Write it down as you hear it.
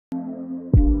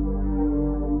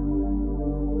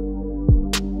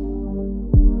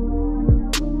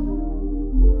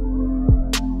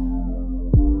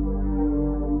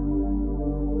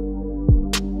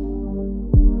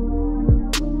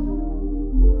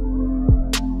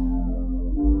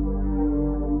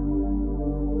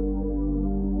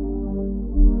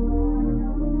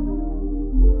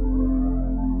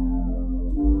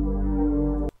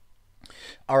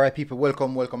Alright people,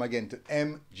 welcome again to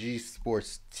MG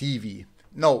Sports TV.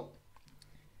 Now,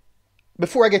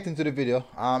 before I get into the video,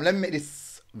 let me make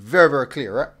this very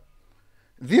clear, right?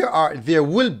 There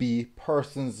will be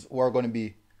persons who are going to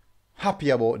be happy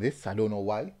about this. I don't know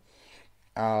why.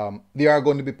 There are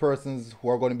going to be persons who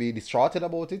are going to be distraught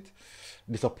about it,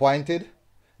 disappointed.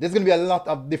 There's going to be a lot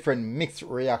of different mixed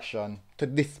reaction to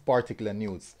this particular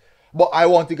news. But I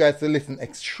want you guys to listen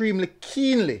extremely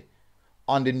keenly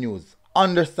on the news.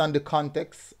 Understand the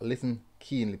context. Listen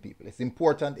keenly, people. It's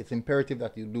important. It's imperative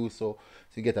that you do so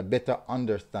you get a better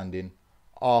understanding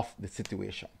of the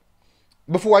situation.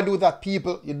 Before I do that,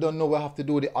 people, you don't know what I have to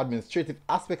do the administrative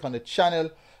aspect on the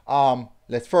channel.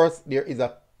 Let's first, there is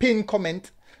a pinned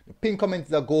comment. The pinned comment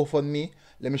is a GoFundMe.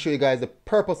 Let me show you guys the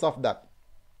purpose of that.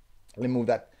 Let me move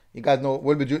that. You guys know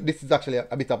we'll be doing, this is actually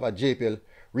a bit of a JPL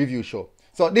review show.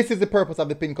 So this is the purpose of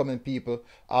the pinned comment, people.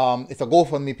 It's a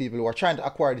GoFundMe, people who are trying to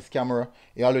acquire this camera.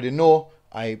 You already know,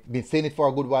 I've been saying it for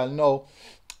a good while now.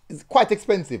 It's quite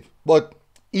expensive, but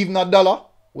even $1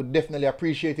 would definitely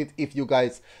appreciate it if you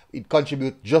guys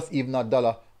contribute just even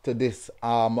 $1 to this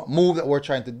move that we're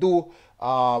trying to do.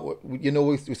 You know,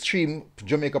 we stream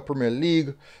Jamaica Premier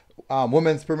League,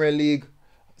 Women's Premier League,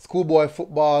 schoolboy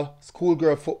football,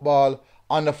 schoolgirl football,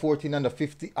 under 14, under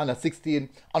 15, under 16,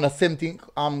 under 17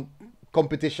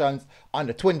 competitions,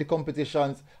 under 20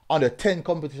 competitions, under 10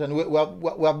 competitions.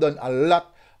 We have done a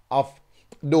lot of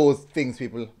those things,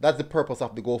 people. That's the purpose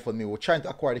of the GoFundMe. We're trying to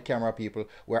acquire the camera, people.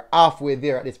 We're halfway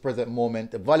there at this present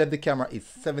moment. The value of the camera is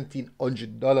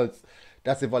 $1,700.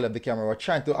 That's the value of the camera. We're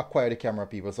trying to acquire the camera,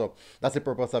 people. So that's the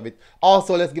purpose of it.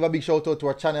 Also, let's give a big shout out to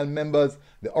our channel members,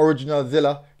 the original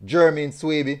Zilla, Jeremy and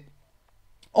Swaby.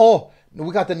 Oh,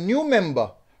 we got a new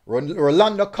member,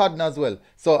 Rolando Codner as well.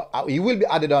 So he will be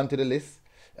added on to the list.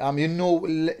 You know,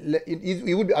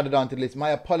 he will be added on to the list.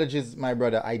 My apologies, my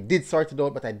brother. I did sort it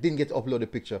out, but I didn't get to upload the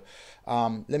picture.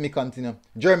 Let me continue.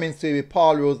 Jermaine Swaby,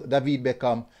 Paul Rose, David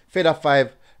Beckham, Feather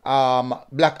 5,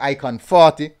 Black Icon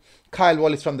 40, Kyle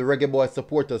Wallace from the Reggae Boys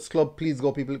Supporters Club. Please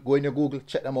go, people. Go in your Google,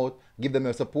 check them out, give them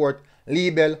your support. Lee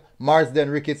Bell, Marsden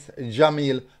Ricketts,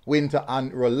 Jamil Winter,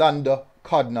 and Rolando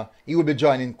Codner. He will be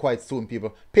joining quite soon,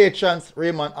 people. Patrons,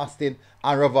 Raymond Austin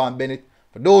and Ravan Bennett.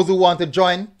 For those who want to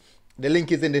join, the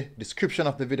link is in the description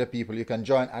of the video, people. You can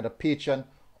join at a Patreon,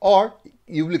 or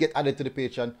you will get added to the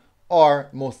Patreon, or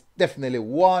most definitely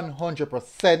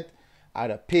 100%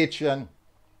 at a Patreon,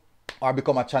 or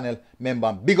become a channel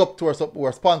member. Big up to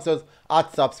our sponsors,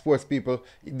 ATSAP Sports, people.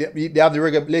 They have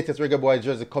the latest Reggae Boy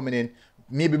jersey coming in,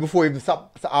 maybe before even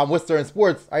Western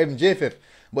Sports or even JFF,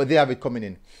 but they have it coming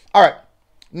in. All right,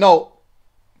 now,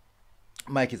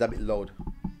 mic is a bit loud.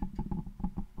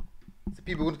 So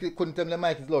people couldn't tell me the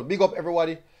mic is loud. Big up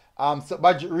everybody. So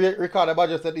Ricardo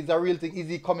Badger said it's a real thing. Is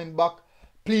he coming back?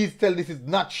 Please tell this is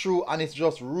not true and it's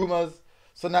just rumors.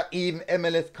 So not even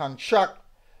MLS can track.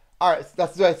 Alright, so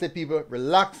that's why I said, people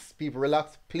relax,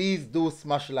 please do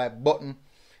smash the like button.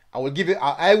 I will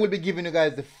be giving you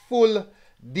guys the full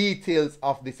details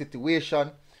of the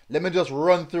situation. Let me just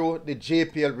run through the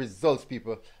JPL results,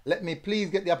 people. Let me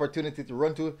please get the opportunity to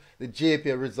run through the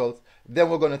JPL results. Then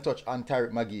we're going to touch on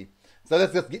Tyreek Magee. So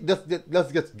let's just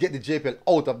get the JPL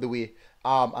out of the way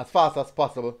as fast as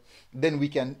possible. Then we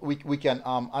can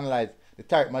analyze the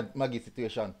Tyreek Magee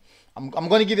situation. I'm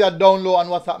going to give you a down low on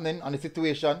what's happening on the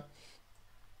situation.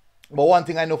 But one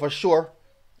thing I know for sure,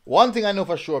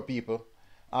 people,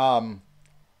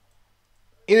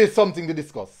 it is something to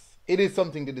discuss.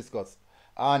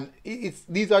 And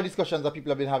these are discussions that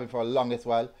people have been having for a longest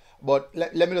while. But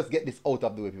let me just get this out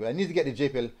of the way, people. I need to get the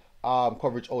JPL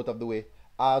coverage out of the way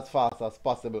as fast as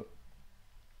possible.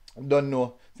 Don't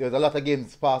know. There's a lot of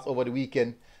games passed over the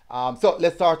weekend. So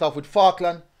let's start off with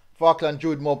Falkland. Falkland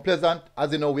drew Mount Pleasant.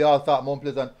 As you know, we all thought Mount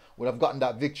Pleasant would have gotten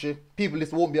that victory. People,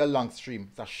 this won't be a long stream.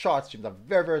 It's a short stream. It's a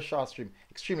very short stream.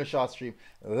 Extremely short stream.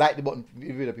 Like the button,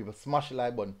 video, people. Smash the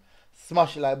like button.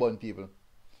 Smash the like button, people.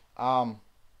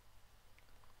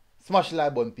 Smash the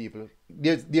like button, people.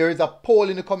 There is a poll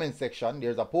in the comment section.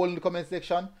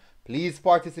 Please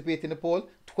participate in the poll.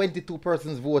 22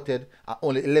 persons voted and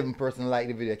only 11 persons liked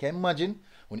the video. Can you imagine?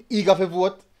 When you eager to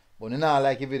vote, but you not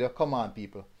like the video. Come on,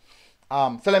 people.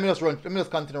 So let me just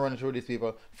continue running through these,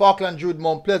 people. Falkland drew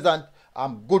Mount Pleasant.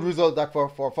 Good result that for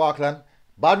Falkland.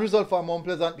 Bad result for Mount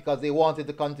Pleasant because they wanted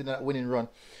to continue that winning run.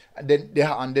 And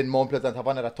then Mount Pleasant have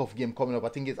another tough game coming up. I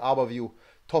think it's Harborview.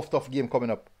 Tough game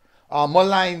coming up.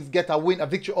 Mullines get a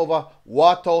victory over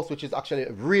Waterhouse, which is actually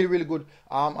a really good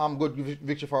good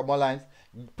victory for Mullines.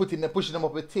 Pushing them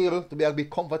up the table to be a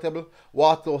bit comfortable.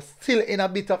 Waterhouse still in a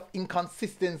bit of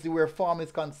inconsistency where form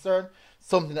is concerned.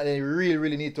 Something that they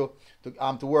really need to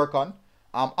work on.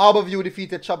 Harborview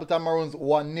defeated Chapeltown Maroons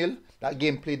 1-0. That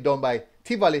game played down by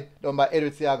Tivoli, done by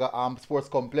Edward Siaga Sports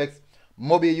Complex.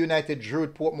 Mobile United drew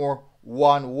at Portmore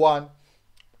 1-1.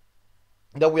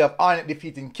 Then we have Arnett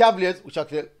defeating Cavaliers, which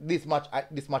actually this match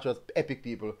was epic,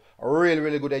 people. A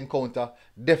really good encounter.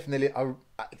 Definitely.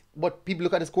 But people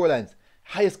look at the scorelines.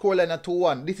 Highest scoreline at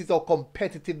 2-1. This is how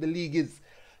competitive the league is.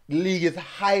 The league is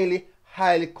highly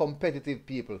competitive,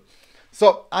 people.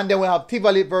 So, and then we have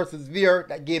Tivoli versus Veer.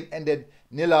 That game ended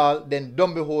 0-0. Then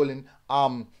Dumby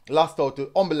lost out to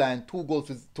Umberland, 2 goals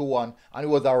to 2-1. And it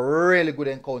was a really good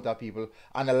encounter, people.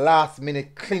 And a last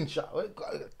minute clincher. What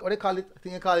do they call it? I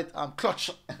think they call it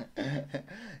clutch.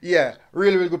 Yeah,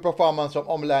 really good performance from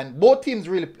Umberland. Both teams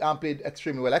really played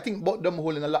extremely well. I think both them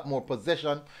holding a lot more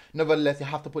possession. Nevertheless, you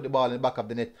have to put the ball in the back of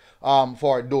the net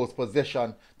for those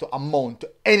possession to amount to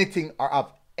anything or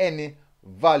have any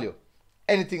value.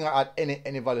 Anything or add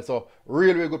any value. So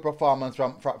really good performance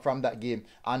from that game.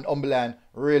 And Umberland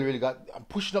really got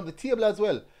pushing up the table as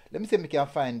well. Let me see if we can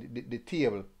find the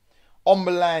table.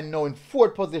 Umberland now in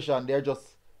 4th position. They're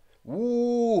just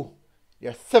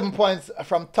they're 7 points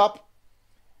from top.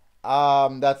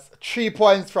 That's 3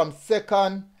 points from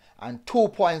 2nd and 2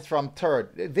 points from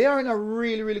 3rd. They are in a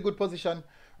really good position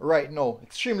right now.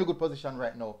 Extremely good position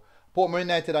right now. Portmore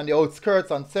United on the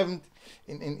outskirts on 7th.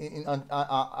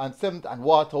 On 7th, and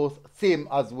Waterhouse same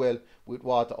as well with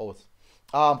Waterhouse.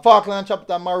 Falkland and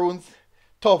Chapeltown Maroons,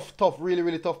 tough,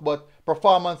 really tough, but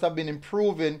performance have been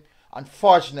improving.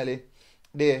 Unfortunately,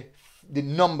 the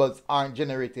numbers aren't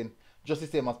generating just the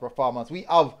same as performance. We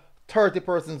have 30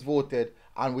 persons voted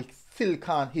and we still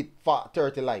can't hit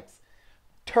 30 likes.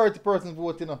 30 persons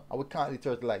voting and we can't hit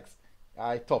 30 likes.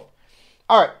 Alright, tough.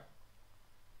 Alright.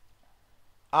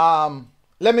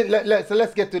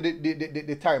 Let's get to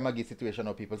the Tyreek Magee situation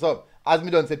now, people. So as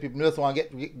me done said, people, we just want to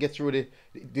get through the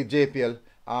JPL.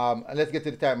 And let's get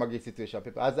to the Tyreek Magee situation,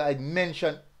 people. As I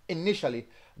mentioned initially,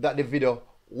 that the video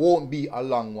won't be a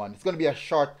long one. It's gonna be a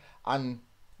short and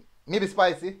maybe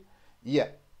spicy. Yeah.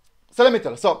 So let me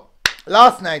tell you. So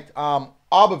last night,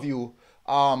 Harborview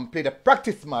played a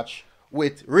practice match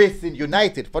with Racing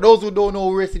United. For those who don't know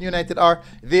who Racing United are,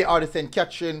 they are the St.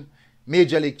 Catherine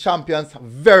Major League champions.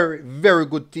 Very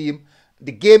good team.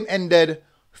 The game ended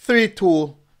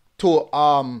 3-2 to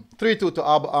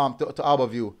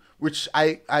Harborview, which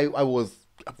I was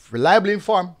reliably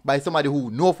informed by somebody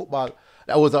who knows football.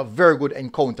 That was a very good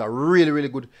encounter. Really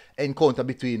good encounter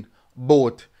between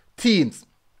both teams.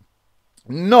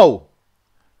 Now,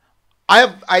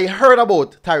 I heard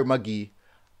about Tyreek Magee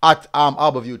at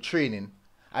Harborview training.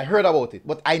 I heard about it,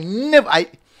 but I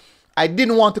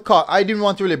didn't want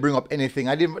to really bring up anything.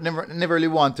 I never really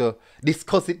want to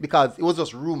discuss it because it was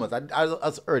just rumors. I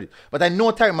just heard it. But I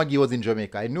know Tyreek Magee was in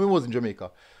Jamaica. I knew he was in Jamaica.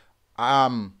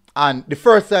 And the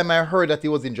first time I heard that he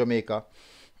was in Jamaica,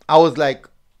 I was like,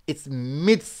 it's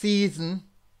mid-season.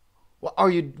 What are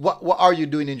you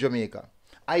doing in Jamaica?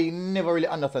 I never really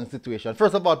understand the situation.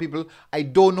 First of all, people, I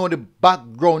don't know the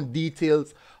background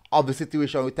details of the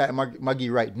situation with Tyreek Magee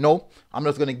right now. I'm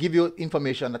just going to give you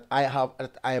information that I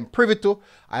am privy to,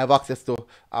 I have access to.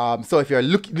 So if you're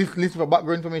listening for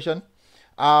background information,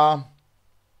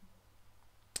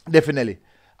 definitely.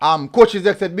 Coach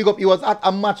Izek said, big up, he was at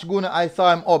a match going, I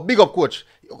saw him. Oh, big up, coach.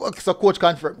 So coach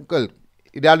confirmed. Well,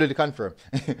 they already confirmed.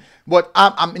 But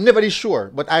I'm never really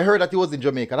sure. But I heard that he was in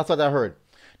Jamaica. That's what I heard.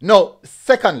 Now,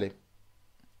 secondly,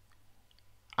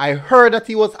 I heard that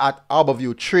he was at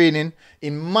Harborview training.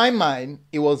 In my mind,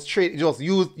 it was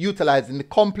utilized in the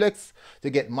complex to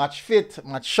get match fit,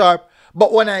 match sharp.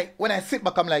 But when I sit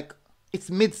back, I'm like, it's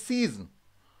mid-season.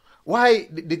 Why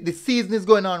the season is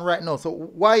going on right now? So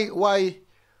why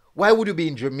would you be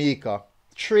in Jamaica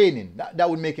training? That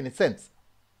wouldn't make any sense.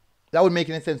 That wouldn't make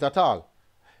any sense at all.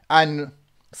 And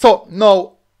so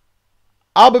now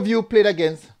Harborview played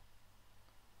against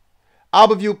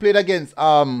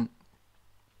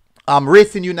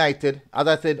Racing United. As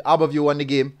I said, Harborview won the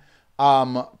game.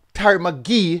 Tyreek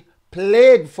Magee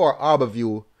played for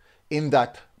Harborview in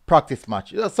that practice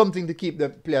match. It was something to keep the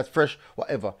players fresh,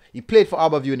 whatever. He played for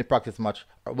Harborview in the practice match.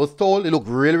 I was told he looked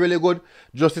really good,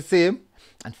 just the same.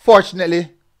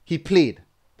 Unfortunately, he played.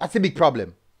 That's a big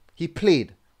problem. He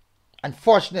played.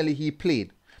 Unfortunately, he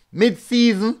played.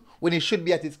 Mid-season, when he should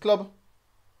be at his club,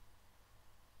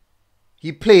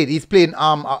 he played. He's playing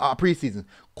a preseason.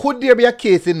 Could there be a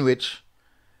case in which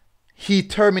he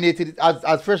terminated it,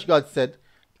 as Fresh God said,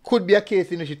 could be a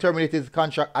case in which he terminated his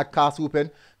contract at Castle Open?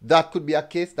 That could be a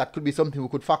case. That could be something we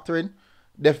could factor in.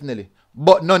 Definitely.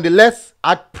 But nonetheless,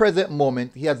 at present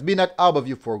moment, he has been at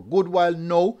Harborview for a good while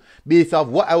now. Based off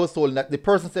what I was told, that the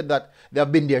person said that they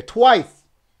have been there twice.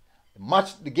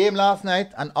 the game last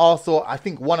night, and also I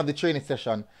think one of the training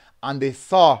session, and they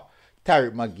saw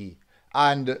Tyreek Magee,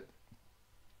 and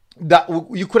that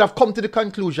you could have come to the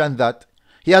conclusion that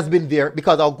he has been there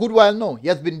because a good while now. He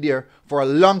has been there for a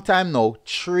long time now,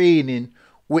 training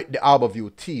with the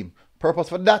Harborview team. Purpose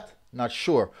for that? Not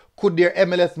sure. Could their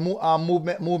MLS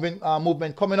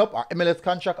movement coming up, or MLS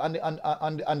contract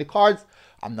on the cards?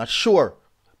 I'm not sure.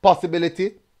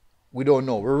 Possibility. We don't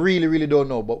know. We really don't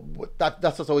know. But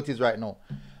that's just how it is right now.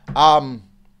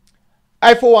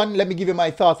 I, for one, let me give you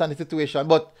my thoughts on the situation.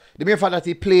 But the mere fact that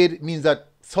he played means that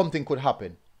something could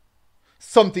happen.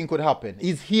 Something could happen.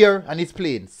 He's here and he's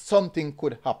playing. Something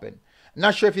could happen.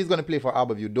 Not sure if he's going to play for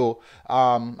Harborview, though.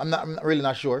 I'm really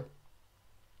not sure.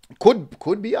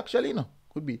 Could be, actually. No.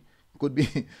 Could be.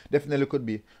 Definitely could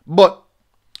be. But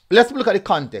let's look at the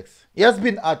context. He has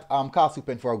been at Castle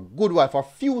Pen for a good while, for a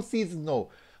few seasons now.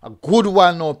 A good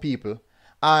while now, people.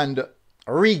 And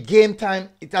game time,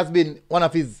 it has been one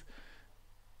of his...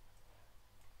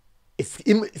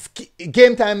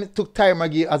 game time took Tyreek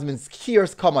Magee has been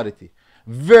scarce commodity.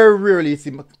 Very rarely you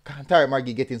see Tyreek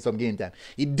Magee getting some game time.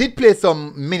 He did play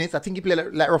some minutes. I think he played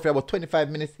like roughly about 25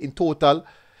 minutes in total.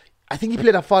 I think he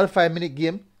played a 45-minute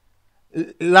game.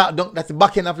 That's the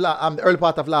back end of the early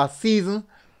part of last season.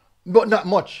 But not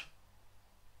much.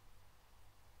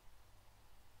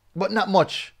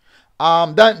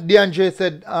 DeAndre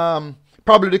said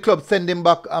probably the club send him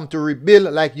back to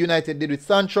rebuild like United did with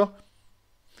Sancho.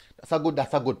 That's a good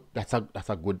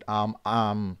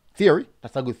theory.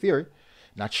 That's a good theory.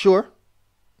 Not sure.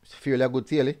 It's fairly a good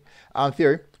theory.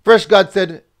 Fresh God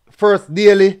said first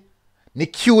Daly,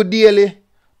 Niku Daly,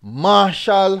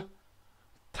 Marshall,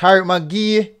 Tyreek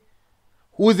Magee,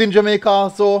 who's in Jamaica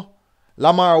also,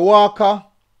 Lamar Walker.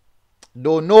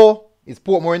 Don't know. Is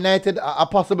Portmore United a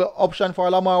possible option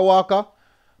for Lamar Walker?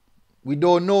 We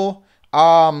don't know.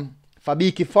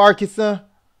 Fabiki Farkison.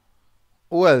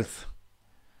 Who else?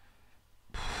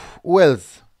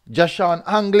 Jashawn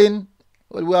Anglin.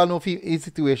 Well, we all know his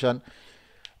situation.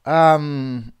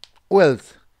 Who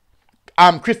else?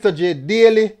 Christo J.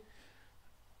 Daly.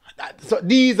 So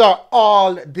these are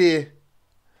all the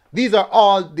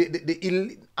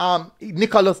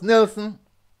Nicholas Nelson,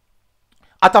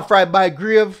 Atafry by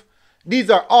Grave.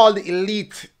 These are all the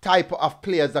elite type of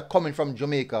players that are coming from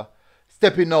Jamaica,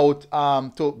 stepping out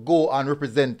to go and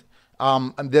represent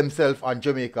themselves on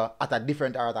Jamaica at a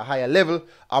different or at a higher level,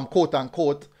 quote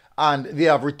unquote, and they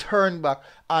have returned back.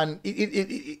 And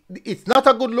it's not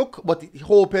a good look, but it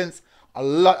opens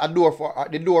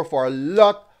the door for a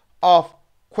lot of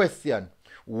questions.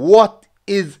 What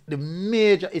is the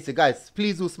major issue? Guys,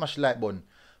 please do smash the like button.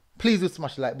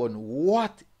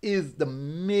 What is the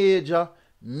major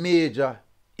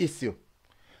issue?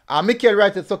 Michael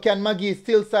writes, so can Magee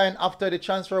still sign after the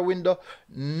transfer window?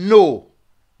 No.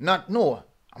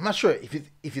 I'm not sure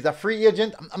if he's a free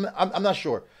agent. I'm not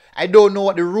sure. I don't know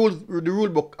what the rule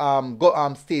book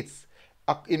states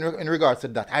in regards to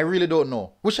that. I really don't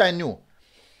know. Wish I knew.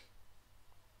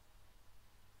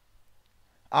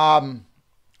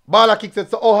 Balakik said,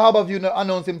 so Harborview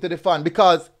announced him to the fan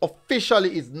because officially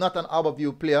he's not an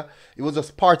Harborview player. He was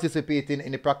just participating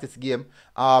in the practice game,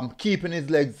 keeping his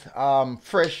legs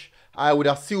fresh, I would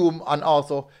assume, and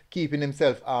also keeping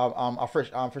himself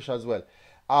fresh as well.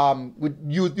 With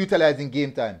utilizing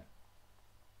game time.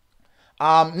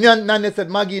 Nane said,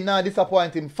 Magee,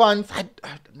 disappointing fans. I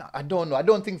don't know. I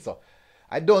don't think so.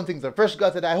 Fresh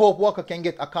God said, I hope Walker can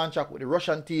get a contract with the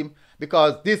Russian team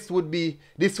because this would break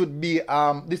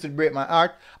my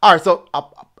heart. Alright, so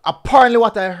apparently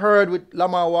what I heard with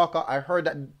Lamar Walker, I heard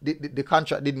that the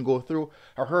contract didn't go through.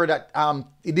 I heard that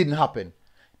it didn't happen.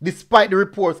 Despite the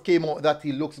reports came out that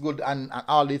he looks good and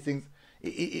all these things,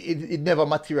 it never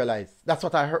materialized. That's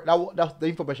what I heard. That's the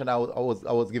information I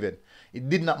was given. It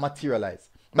did not materialize.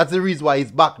 That's the reason why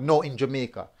he's back now in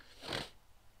Jamaica.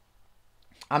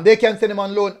 And they can send him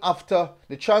on loan after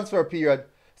the transfer period,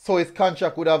 so his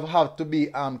contract would have to be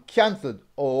cancelled.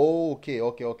 Oh,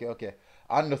 okay.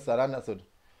 Understood.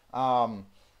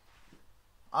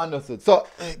 Understood. So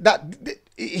that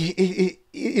it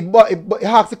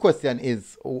asks the question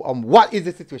is, what is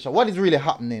the situation? What is really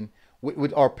happening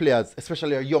with our players,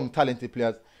 especially our young, talented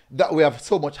players, that we have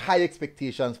so much high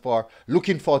expectations for,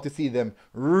 looking forward to see them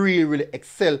really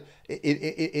excel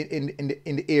in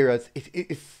the areas.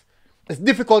 It's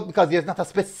difficult because there's not a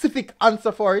specific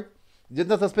answer for it.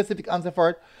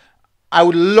 I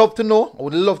would love to know. I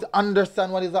would love to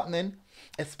understand what is happening.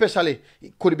 Especially,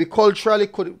 could it be culturally?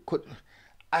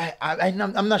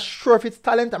 I'm not sure if it's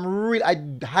talent. I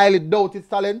highly doubt it's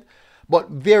talent.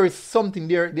 But there is something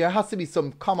there. There has to be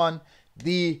some common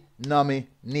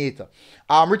denominator.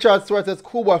 Richard Stewart says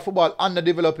schoolboy football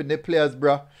underdeveloping the players,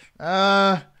 bro.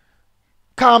 Can't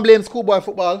blame schoolboy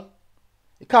football.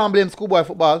 You can't blame schoolboy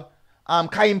football.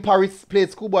 Kaim Paris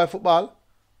played schoolboy football.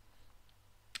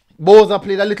 Boza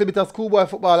played a little bit of schoolboy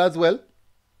football as well.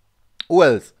 Who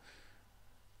else?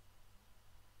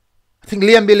 I think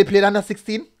Liam Bailey played under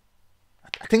 16.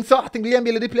 I think so. I think Liam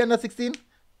Bailey did play under 16.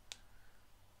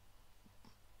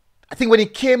 I think when he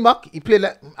came back, he played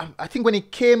like, I think when he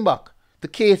came back to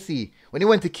KC, when he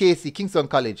went to KC, Kingston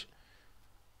College.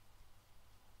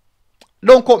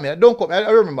 Don't quote me, I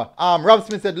remember. Rob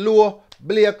Smith said Lou,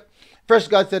 Blake, Fresh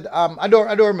God said, I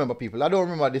don't remember people. I don't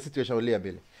remember the situation with Liam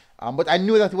Bailey. But I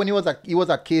knew that when he was at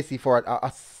KC for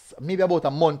maybe about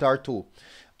a month or two.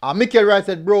 Michael Wright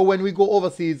said, bro, when we go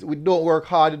overseas, we don't work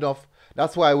hard enough.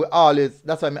 That's why I always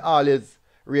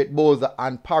rate Boza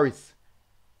and Paris.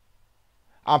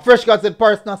 Fresh God said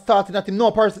Paris not starting at him.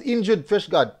 No, Paris is injured, Fresh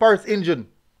God. Paris injured.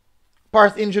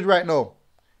 Paris injured right now.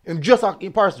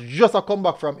 Paris just a come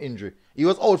back from injury. He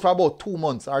was out for about 2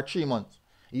 months or 3 months.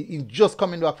 He's just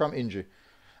coming back from injury.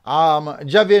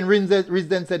 Javian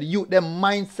Rizden said youth them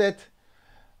mindset.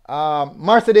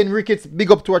 Marcedin Ricketts,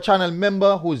 big up to our channel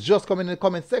member who's just coming in the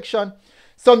comment section.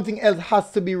 Something else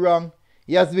has to be wrong.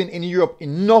 He has been in Europe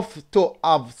enough to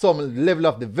have some level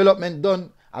of development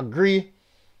done. Agree.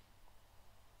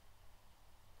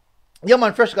 Yeah,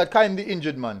 man, Fresh God kind of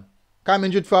injured, man. Kind of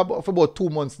injured for about 2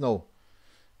 months now.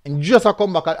 And just a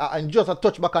come back and just a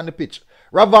touch back on the pitch.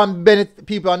 Ravan Bennett,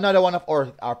 people, another one of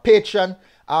our patron.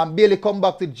 Bailey come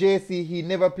back to JC. He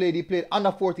never played. He played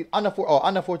under 14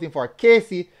 for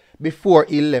KC before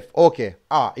he left. Okay.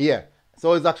 Yeah.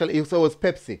 So it's actually, it was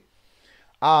Pepsi.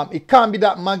 It can't be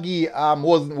that Magee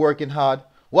wasn't working hard.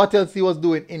 What else he was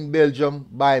doing in Belgium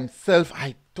by himself?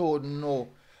 I don't know.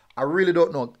 I really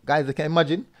don't know. Guys, I can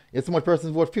imagine. There's so much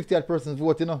persons vote, 50 persons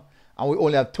vote, you know. And we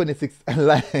only have 26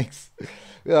 likes.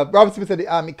 Rob Smith said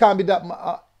it can't be that.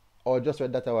 Just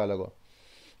read that a while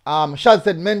ago. Shad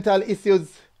said mental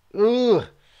issues. Ugh.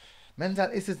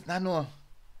 Mental issues. I know.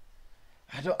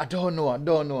 I don't know. I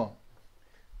don't know.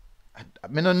 I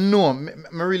don't know.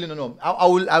 I really don't know.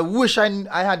 I wish I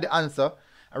had the answer.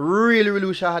 I really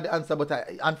wish I had the answer, but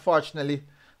unfortunately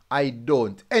I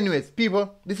don't. Anyways,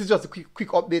 people, this is just a quick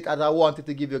update as I wanted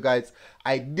to give you guys.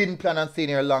 I didn't plan on staying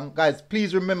here long. Guys,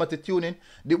 please remember to tune in.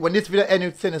 When this video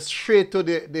ends, send it straight to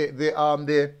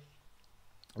the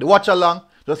watch along.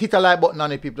 Just hit a like button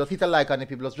on it, people. Just hit a like on it,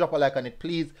 people. Just drop a like on it,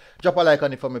 please. Drop a like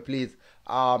on it for me, please.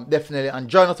 Definitely. And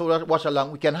join us for watch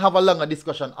along. We can have a longer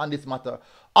discussion on this matter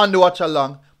on the watch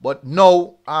along. But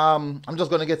now, I'm just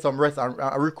gonna get some rest and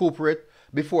recuperate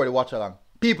before the watch along.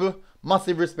 People,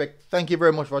 massive respect. Thank you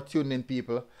very much for tuning in,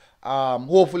 people.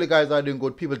 Hopefully, guys are doing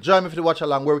good. People, join me for the watch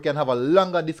along where we can have a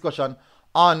longer discussion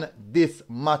on this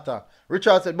matter.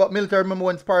 Richard said, but military, remember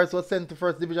when Paris was sent to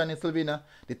first division in Slovenia,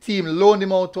 the team loaned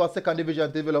him out to a second division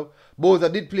to develop.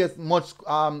 Boza did play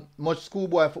much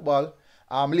schoolboy football.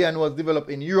 Leon was developed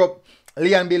in Europe.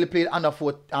 Leon Bailey played under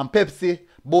Pepsi.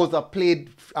 Boza played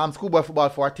schoolboy football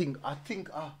for I think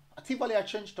Tivoli at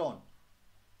Trenchtown.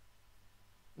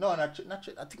 No, not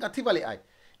I think at Tivoli I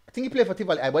think he played for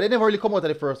Tivoli but they never really come out of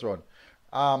the first round.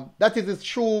 That is his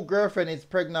true girlfriend is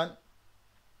pregnant.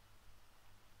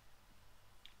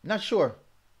 Not sure.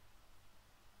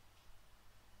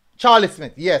 Charlie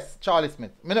Smith, yes, Charlie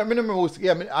Smith. I remember who's,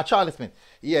 yeah, Charlie Smith.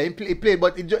 Yeah, he played,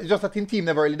 but it just that his team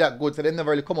never really that good, so they never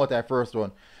really come out of the first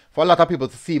round. For a lot of people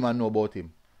to see him and know about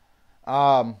him.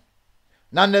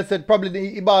 Nanda said probably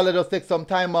the Ibala just take some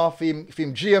time off him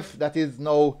GF that is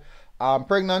now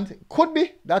pregnant. Could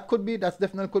be. That could be. That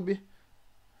definitely could be.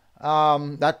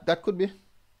 That could be.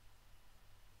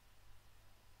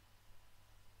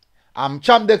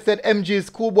 Champ Deck said MG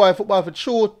schoolboy football for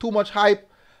true, too much hype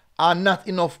and not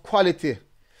enough quality.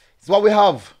 It's what we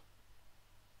have.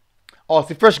 Oh,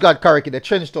 see Fresh God Karaki, the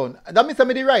Trenchtown. That means I'm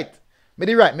right. Me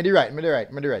the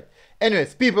right.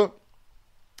 Anyways, people,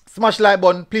 smash like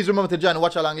button. Please remember to join the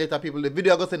watch along later, people. The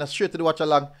video goes send us straight to the watch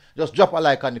along. Just drop a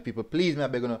like on the people. Please, me I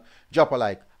beg you, drop a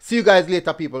like. See you guys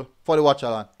later, people, for the watch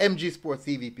along. MG Sports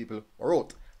TV, people.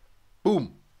 Wrote.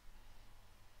 Boom.